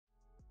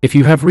If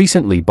you have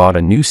recently bought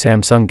a new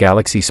Samsung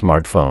Galaxy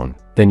smartphone,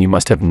 then you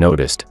must have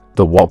noticed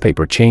the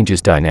wallpaper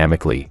changes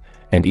dynamically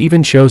and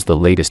even shows the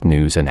latest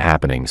news and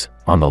happenings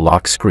on the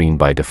lock screen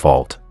by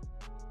default.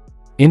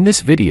 In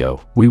this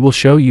video, we will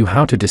show you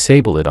how to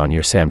disable it on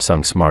your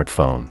Samsung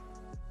smartphone.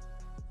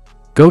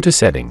 Go to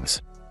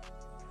Settings.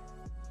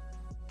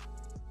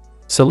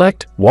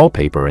 Select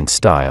Wallpaper and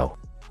Style.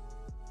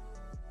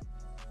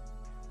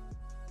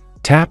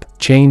 Tap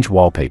Change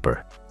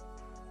Wallpaper.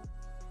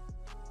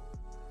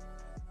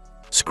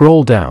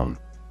 Scroll down.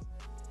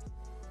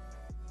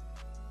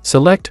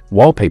 Select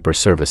Wallpaper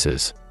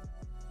Services.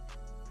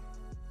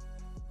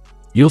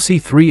 You'll see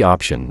three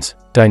options: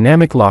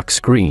 Dynamic Lock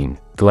Screen,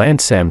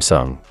 Glance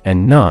Samsung,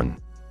 and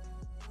None.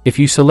 If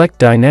you select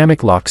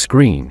Dynamic Lock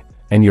Screen,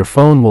 and your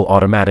phone will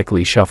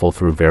automatically shuffle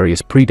through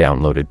various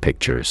pre-downloaded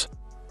pictures.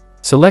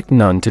 Select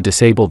None to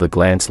disable the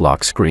Glance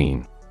Lock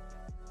Screen.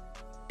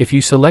 If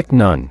you select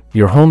None,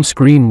 your home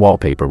screen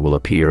wallpaper will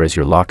appear as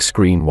your lock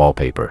screen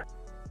wallpaper.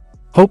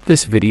 Hope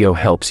this video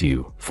helps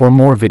you. For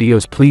more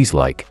videos, please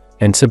like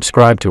and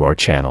subscribe to our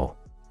channel.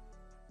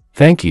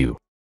 Thank you.